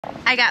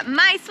I got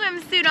my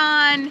swimsuit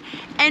on,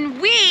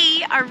 and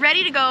we are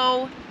ready to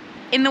go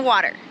in the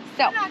water.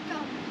 So,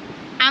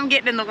 I'm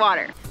getting in the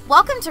water.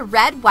 Welcome to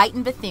Red, White,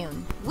 and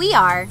Bethune. We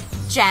are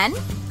Jen,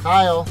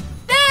 Kyle,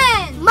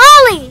 Ben,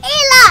 Molly,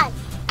 Eli,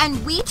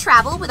 and we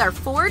travel with our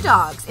 4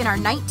 dogs in our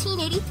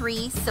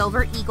 1983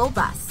 Silver Eagle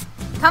bus.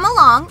 Come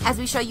along as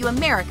we show you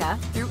America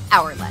through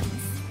our lens.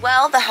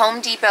 Well, the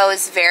Home Depot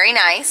is very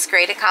nice,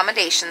 great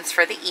accommodations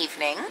for the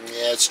evening.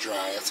 Yeah, it's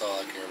dry, that's all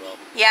I care about.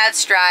 Yeah,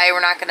 it's dry.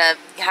 We're not gonna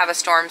have a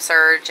storm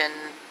surge and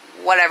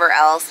whatever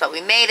else, but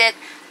we made it.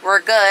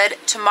 We're good.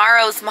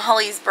 Tomorrow's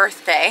Molly's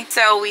birthday,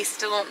 so we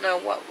still don't know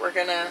what we're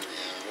gonna...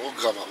 Yeah, we'll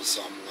come up with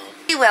something though.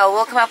 We will.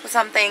 We'll come up with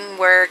something.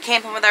 We're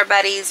camping with our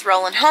buddies,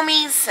 Rollin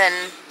Homies,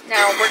 and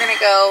now we're gonna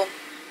go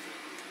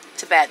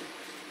to bed.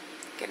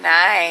 Good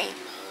night.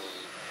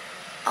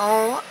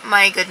 Oh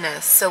my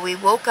goodness. So we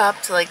woke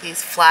up to like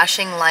these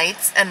flashing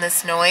lights and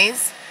this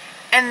noise,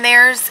 and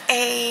there's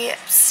a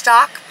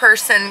stock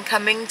person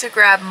coming to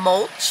grab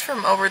mulch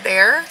from over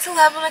there. It's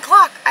 11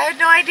 o'clock. I had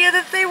no idea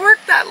that they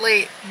worked that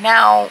late.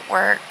 Now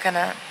we're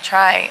gonna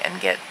try and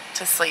get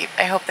to sleep.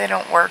 I hope they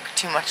don't work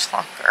too much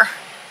longer.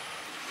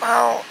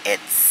 Well,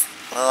 it's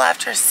a little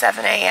after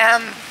 7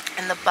 a.m.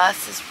 and the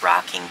bus is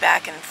rocking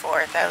back and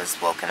forth. I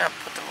was woken up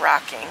with the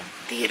rocking.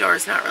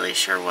 Theodore's not really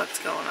sure what's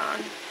going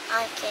on.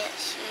 I can't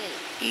sleep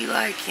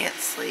Eli can't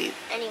sleep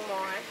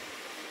anymore.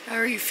 How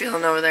are you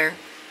feeling over there?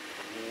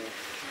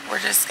 We're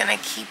just gonna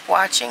keep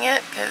watching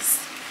it because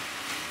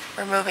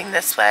we're moving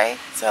this way.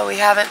 So we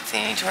haven't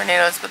seen any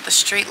tornadoes, but the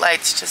street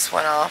lights just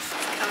went off.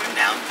 It's coming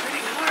down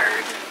pretty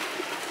hard.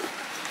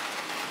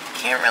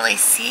 Can't really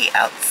see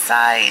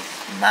outside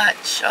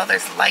much. Oh,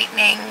 there's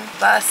lightning.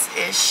 Bus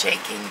is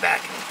shaking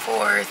back and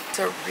forth. It's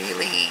a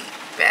really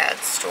bad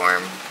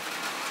storm.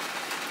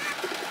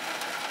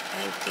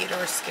 I think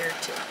Theodore's scared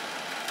too.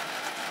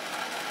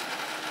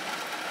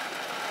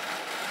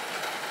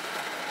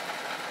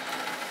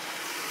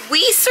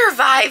 We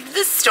survived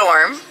the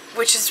storm,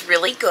 which is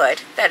really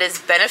good. That is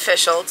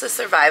beneficial to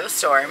survive a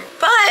storm.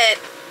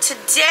 But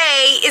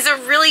today is a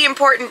really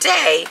important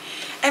day.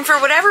 And for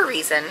whatever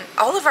reason,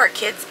 all of our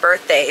kids'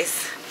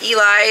 birthdays,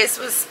 Eli's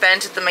was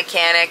spent at the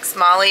mechanics,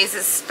 Molly's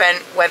is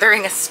spent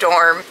weathering a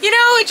storm. You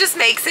know, it just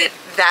makes it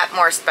that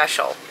more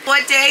special.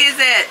 What day is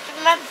it?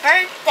 My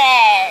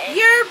birthday.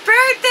 Your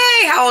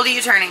birthday! How old are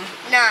you turning?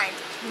 9.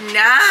 9.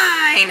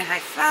 High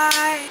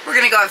five. We're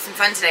gonna go have some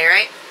fun today,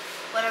 right?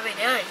 What are we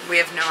doing? We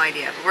have no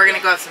idea, but we're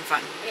gonna go have some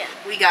fun. Yeah.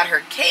 We got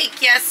her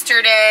cake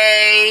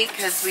yesterday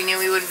because we knew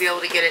we wouldn't be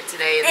able to get it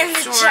today in the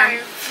storm.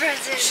 Giant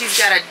present. She's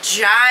got a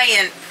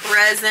giant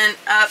present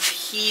up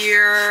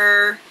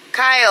here.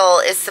 Kyle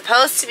is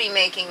supposed to be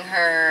making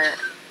her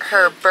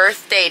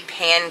birthday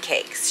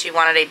pancakes. She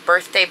wanted a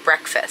birthday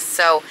breakfast,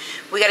 so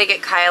we got to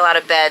get Kyle out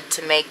of bed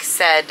to make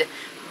said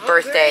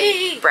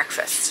birthday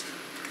breakfast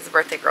because the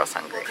birthday girl's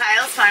hungry. Well,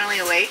 Kyle's finally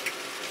awake.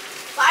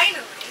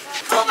 Finally.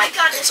 Oh my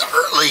god, It's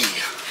early.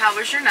 How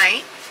was your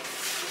night?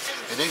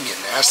 It didn't get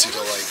nasty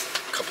till like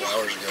a couple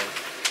hours ago.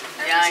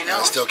 Yeah, I know.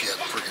 I still can't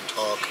freaking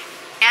talk.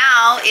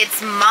 Now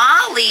it's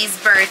Molly's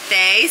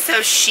birthday,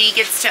 so she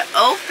gets to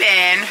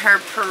open her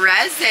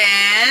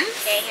present.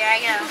 Okay, here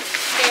I go.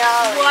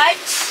 What?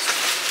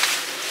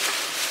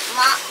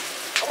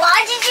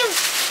 Why did you...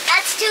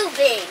 That's too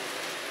big.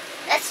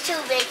 That's too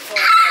big for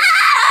me.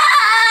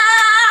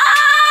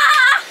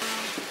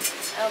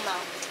 Oh no.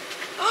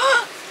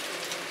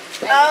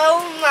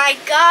 Oh my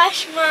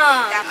gosh,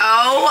 Mom.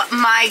 Oh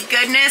my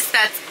goodness,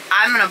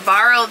 I'm gonna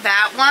borrow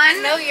that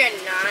one. No, you're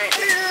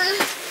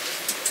not.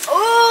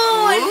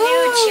 Oh, a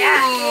new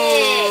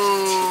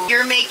jacket.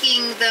 You're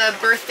making the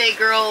birthday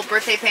girl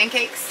birthday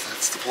pancakes?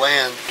 That's the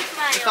plan.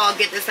 If I'll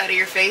get this out of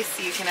your face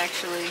so you can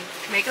actually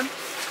make them.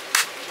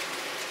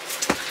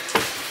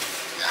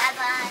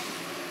 Bye-bye.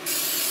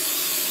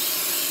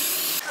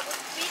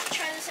 We can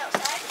try this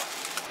outside.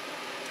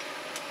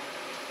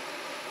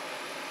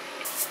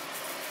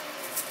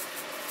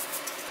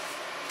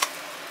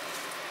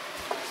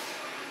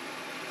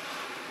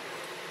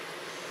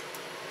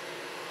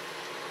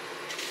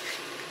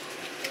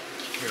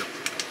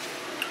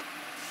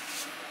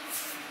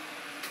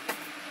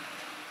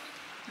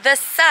 The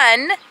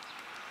sun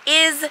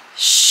is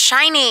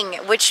shining,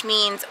 which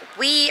means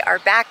we are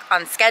back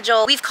on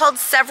schedule. We've called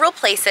several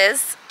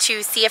places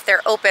to see if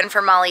they're open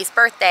for Molly's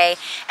birthday,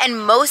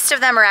 and most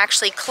of them are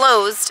actually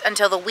closed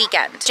until the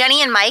weekend.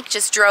 Jenny and Mike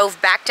just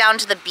drove back down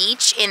to the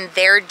beach in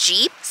their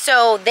Jeep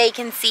so they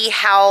can see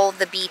how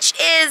the beach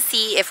is,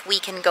 see if we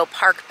can go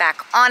park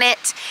back on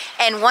it.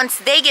 And once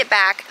they get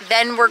back,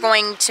 then we're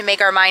going to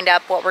make our mind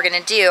up what we're gonna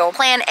do.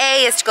 Plan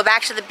A is to go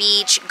back to the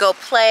beach, go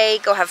play,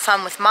 go have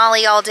fun with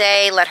Molly all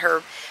day, let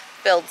her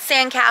build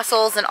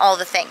sandcastles and all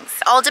the things.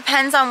 All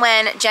depends on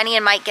when Jenny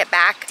and Mike get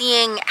back,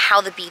 seeing how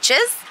the beach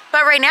is.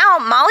 But right now,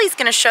 Molly's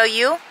gonna show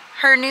you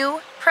her new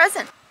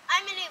present.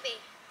 I'm a newbie.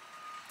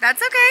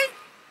 That's okay.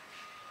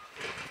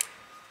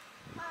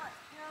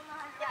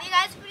 If you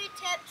guys have any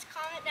tips,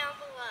 comment down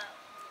below.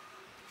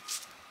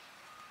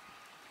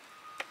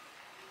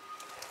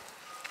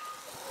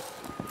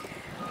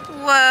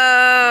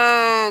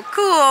 Whoa,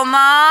 cool,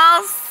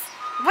 Malls.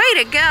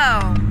 Way to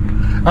go.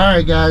 All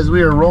right, guys,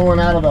 we are rolling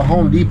out of the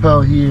Home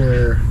Depot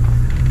here.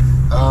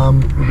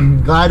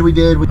 Glad we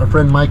did. Our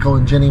friend Michael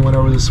and Jenny went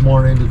over this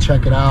morning to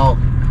check it out,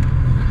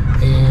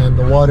 and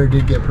the water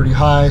did get pretty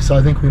high, so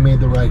I think we made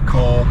the right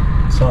call.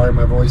 Sorry,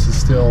 my voice is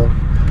still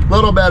a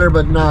little better,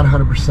 but not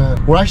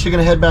 100%. We're actually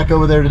gonna head back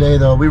over there today,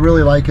 though. We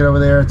really like it over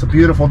there. It's a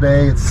beautiful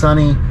day. It's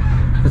sunny.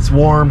 It's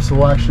warm, so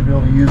we'll actually be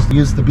able to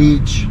use the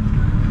beach.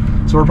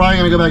 So we're probably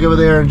gonna go back over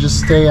there and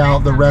just stay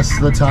out the rest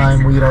of the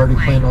time we had already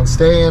planned on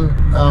staying.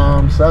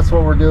 So that's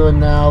what we're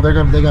doing now. They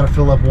gotta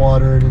fill up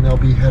water, and then they'll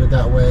be headed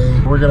that way.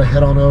 We're gonna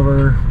head on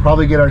over,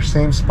 probably get our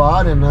same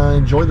spot, and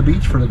enjoy the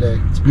beach for the day.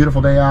 It's a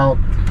beautiful day out.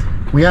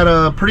 We had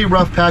a pretty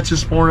rough patch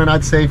this morning,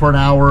 I'd say for an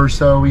hour or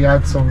so. We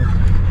had some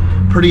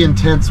pretty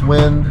intense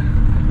wind,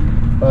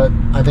 but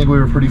I think we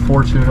were pretty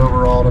fortunate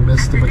overall to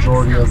miss the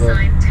majority of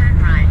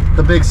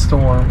the big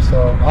storm,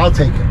 so I'll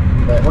take it.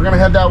 But we're gonna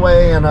head that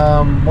way, and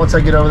once I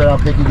get over there, I'll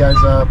pick you guys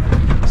up.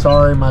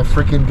 Sorry, my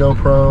freaking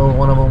GoPro,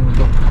 one of them,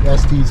 the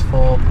SD's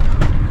full,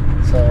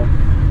 so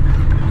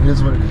it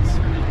is what it is.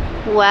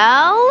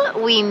 Well,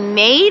 we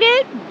made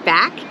it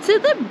back to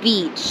the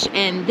beach,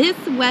 and this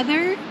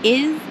weather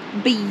is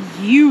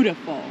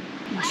beautiful.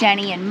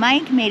 Jenny and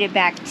Mike made it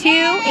back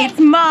too. It's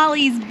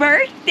Molly's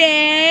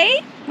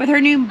birthday with her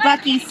new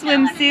Bucky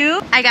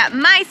swimsuit. I got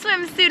my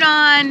swimsuit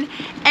on,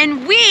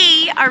 and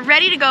we are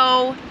ready to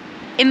go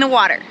in the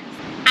water.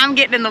 I'm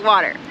getting in the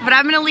water, but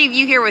I'm gonna leave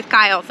you here with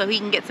Kyle so he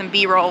can get some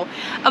B-roll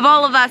of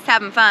all of us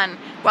having fun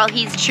while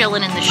he's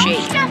chilling in the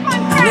shade.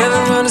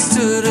 Never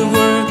understood a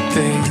word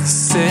they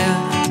said.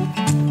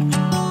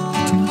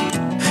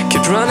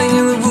 Kept running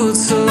in the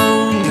woods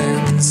alone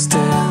instead.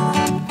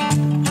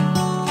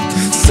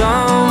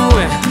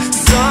 Somewhere,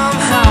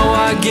 somehow,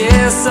 I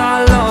guess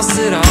I lost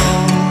it all.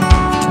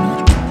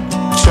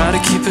 Try to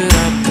keep it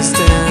up and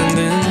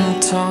standing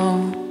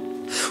tall.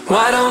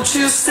 Why don't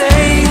you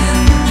stay,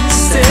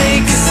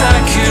 stay, 'cause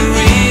I could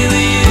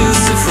really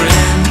use a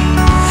friend.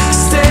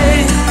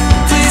 Stay,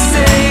 please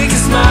stay,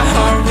 'cause my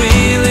heart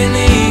really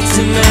needs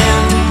a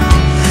man.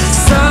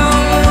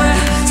 Somewhere.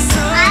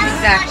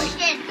 Exactly.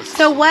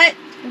 So what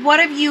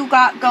have you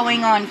got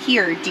going on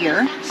here,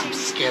 dear? Some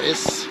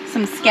skettis.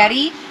 Some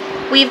sketty.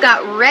 We've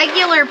got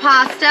regular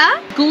pasta,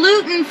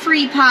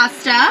 gluten-free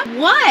pasta.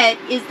 What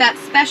is that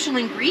special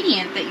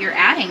ingredient that you're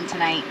adding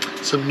tonight?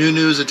 Some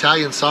Nunu's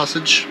Italian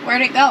sausage.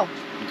 Where'd it go?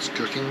 It's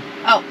cooking.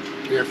 Oh.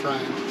 Air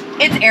frying.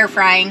 It's air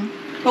frying.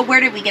 But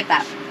where did we get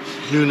that?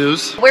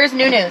 Nunu's. Where's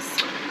Nunu's?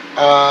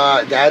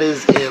 That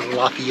is in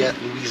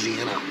Lafayette,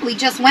 Louisiana. We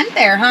just went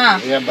there, huh?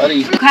 Yeah,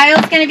 buddy.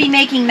 Kyle's gonna be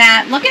making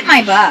that. Look at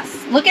my bus.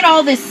 Look at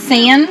all this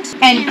sand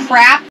and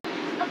crap.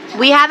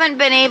 We haven't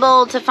been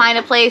able to find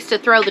a place to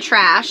throw the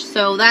trash,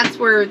 so that's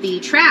where the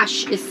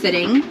trash is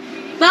sitting.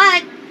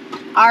 But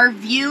our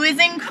view is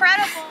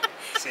incredible.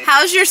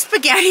 How's your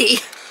spaghetti?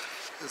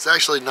 It's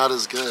actually not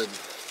as good.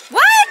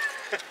 What?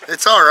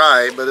 It's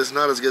alright, but it's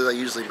not as good as I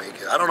usually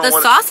make it. I don't know The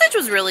what sausage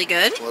was really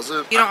good. Was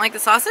it? You don't like the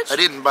sausage? I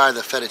didn't buy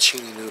the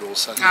fettuccine noodles.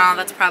 So Oh,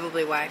 that's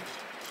probably why.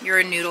 You're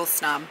a noodle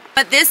snob.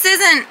 But this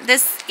isn't,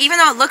 even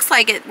though it looks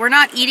like it, we're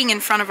not eating in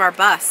front of our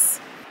bus.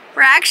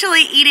 We're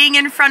actually eating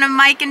in front of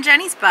Mike and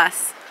Jenny's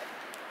bus.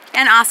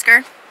 And Oscar.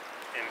 In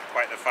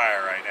quite the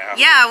fire right now.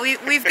 Yeah,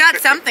 we've got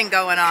something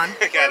going on.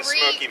 Got a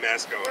smoky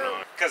mess going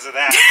on because of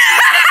that.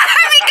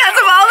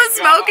 Because of all the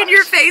smoke in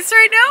your face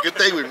right now? Good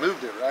thing we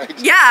moved it, right?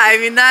 Yeah, I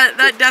mean,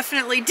 that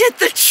definitely did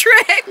the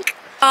trick.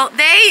 Well,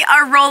 they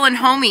are Rollin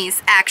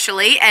Homies,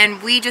 actually,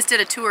 and we just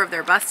did a tour of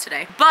their bus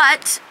today.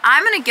 But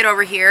I'm gonna get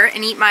over here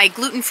and eat my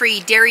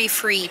gluten-free,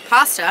 dairy-free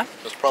pasta.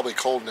 It's probably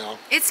cold now.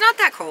 It's not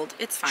that cold,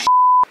 it's fine.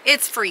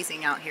 It's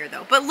freezing out here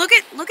though. But look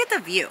at the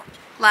view.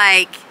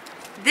 Like,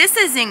 this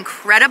is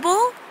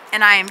incredible,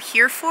 and I am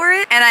here for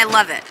it, and I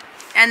love it.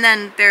 And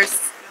then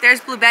there's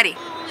Blue Betty.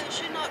 Oh, it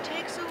should not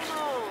take so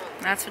long.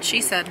 That's what she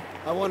said.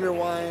 I wonder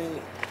why.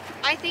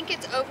 I think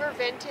it's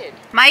over-vented.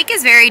 Mike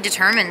is very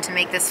determined to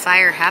make this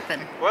fire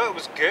happen. Well, it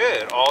was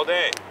good all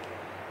day.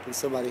 And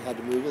somebody had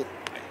to move it.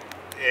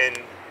 And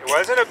it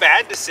wasn't a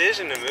bad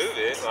decision to move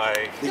it.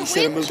 Like, You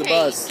should have moved the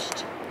bus.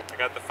 I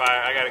got the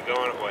fire, I got it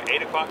going at what,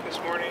 8 o'clock this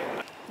morning?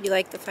 You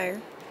like the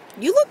fire?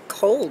 You look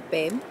cold,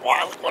 babe.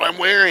 Wow, look what I'm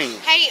wearing.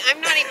 Hey,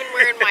 I'm not even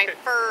wearing my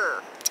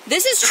fur.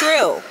 This is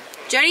true.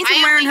 Jenny's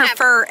been wearing her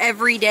fur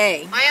every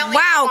day.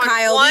 Wow,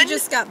 Kyle, we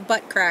just got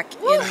butt crack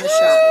in the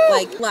shop.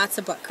 Like, lots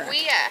of butt crack.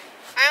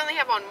 I only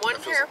have on one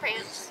pair of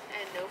pants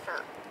and no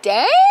fur.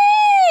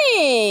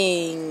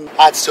 Dang!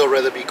 I'd still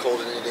rather be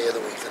cold any day of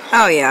the week than hot.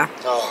 Oh, yeah.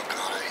 Oh,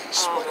 God, I hate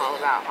sweating. I'm all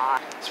about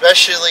hot.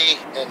 Especially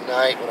at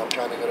night when I'm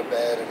trying to go to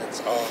bed and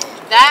it's,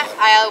 That God.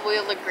 I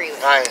will agree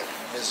with. I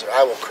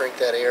will crank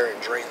that air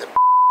and drain the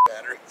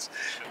batteries.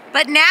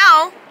 But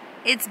now,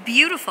 it's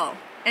beautiful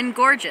and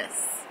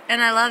gorgeous,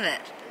 and I love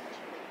it.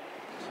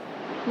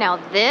 Now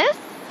this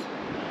is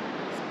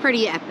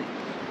pretty epic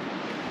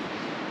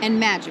and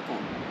magical.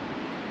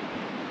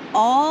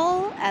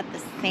 All at the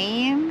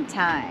same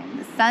time.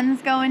 The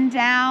sun's going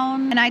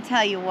down, and I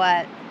tell you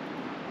what,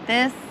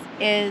 this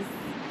is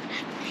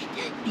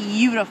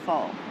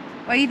Beautiful.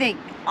 What do you think?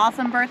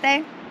 Awesome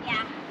birthday?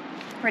 Yeah.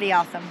 Pretty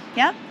awesome.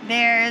 Yep.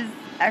 There's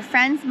our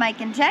friends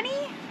Mike and Jenny.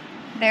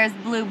 There's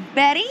Blue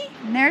Betty.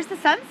 And there's the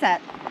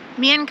sunset.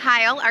 Me and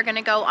Kyle are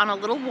gonna go on a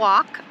little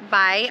walk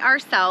by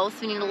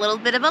ourselves. We need a little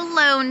bit of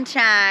alone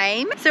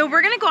time. So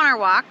we're gonna go on our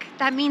walk.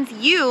 That means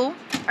you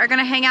are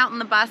gonna hang out in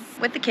the bus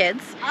with the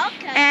kids.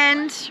 Okay.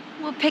 And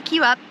we'll pick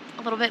you up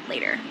a little bit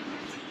later.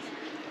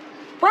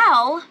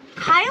 Well,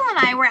 Kyle and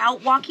I were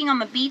out walking on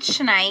the beach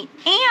tonight,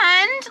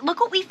 and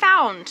look what we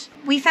found.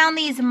 We found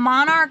these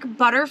monarch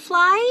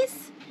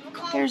butterflies.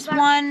 There's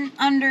one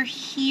under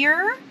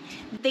here.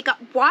 They got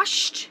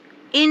washed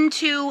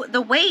into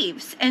the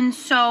waves, and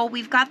so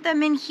we've got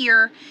them in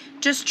here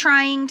just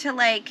trying to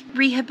like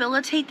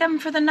rehabilitate them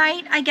for the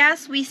night, I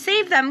guess. We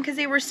saved them because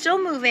they were still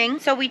moving,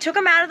 so we took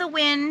them out of the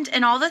wind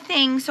and all the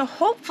things, so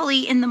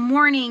hopefully in the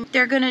morning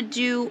they're gonna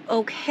do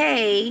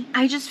okay.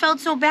 I just felt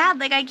so bad,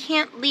 like I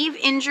can't leave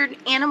injured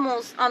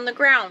animals on the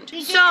ground. We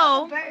did So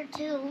have a bird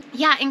too.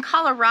 yeah, in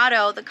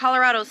Colorado, the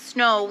Colorado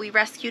snow, we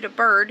rescued a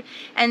bird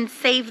and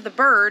saved the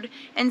bird.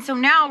 And so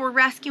now we're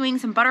rescuing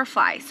some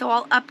butterflies. So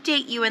I'll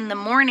update you in the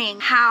morning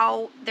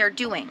how they're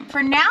doing.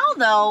 For now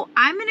though,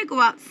 I'm gonna go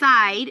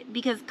outside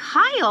because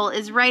Kyle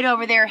is right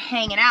over there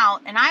hanging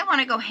out and I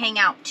wanna go hang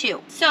out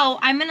too. So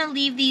I'm gonna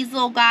leave these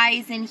little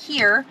guys in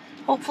here.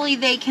 Hopefully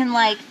they can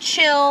like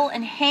chill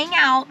and hang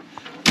out.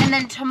 And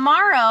then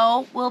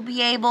tomorrow we'll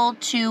be able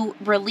to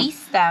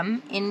release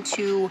them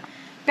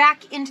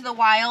back into the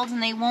wild,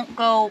 and they won't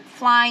go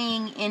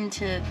flying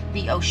into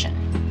the ocean.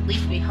 At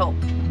least we hope.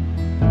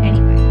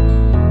 Anyway.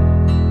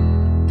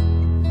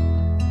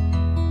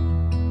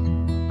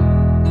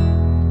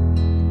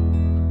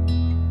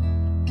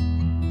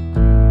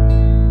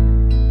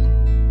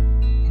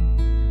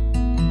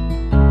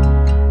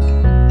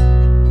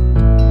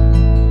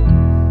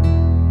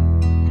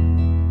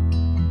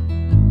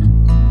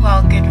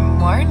 Well, good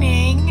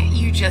morning.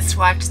 You just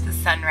watched the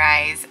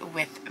sunrise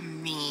with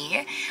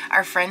me.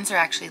 Our friends are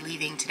actually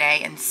leaving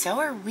today, and so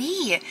are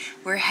we.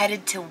 We're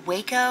headed to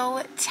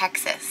Waco,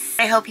 Texas.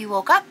 I hope you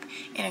woke up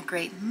in a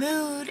great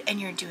mood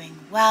and you're doing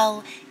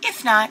well.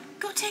 If not,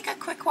 go take a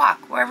quick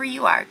walk wherever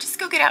you are. Just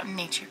go get out in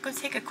nature. Go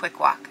take a quick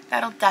walk.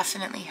 That'll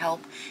definitely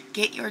help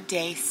get your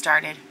day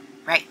started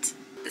right.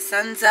 The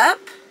sun's up.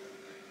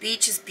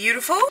 Beach is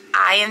beautiful.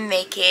 I am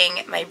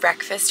making my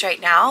breakfast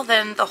right now,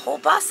 then the whole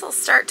bus will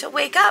start to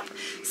wake up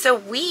so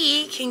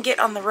we can get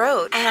on the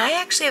road. And I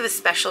actually have a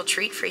special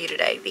treat for you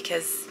today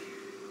because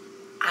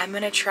I'm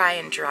gonna try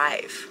and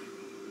drive.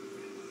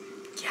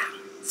 Yeah,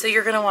 so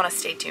you're gonna wanna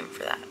stay tuned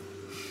for that.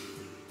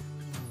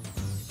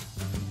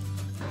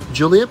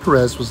 Juliette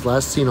Perez was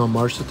last seen on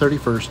March the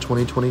 31st,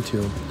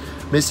 2022,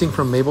 missing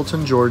from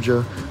Mableton,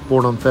 Georgia,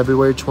 born on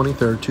February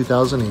 23rd,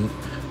 2008,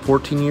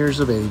 14 years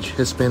of age,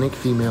 Hispanic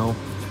female,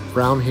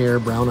 brown hair,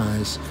 brown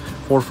eyes,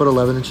 4 foot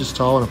 11 inches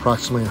tall and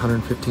approximately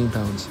 115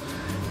 pounds.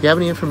 If you have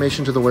any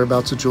information to the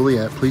whereabouts of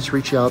Juliette, please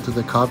reach out to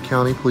the Cobb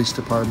County Police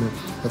Department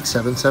at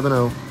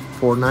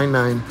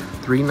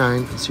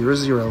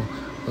 770-499-3900.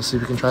 Let's see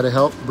if we can try to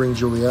help bring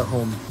Juliette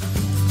home.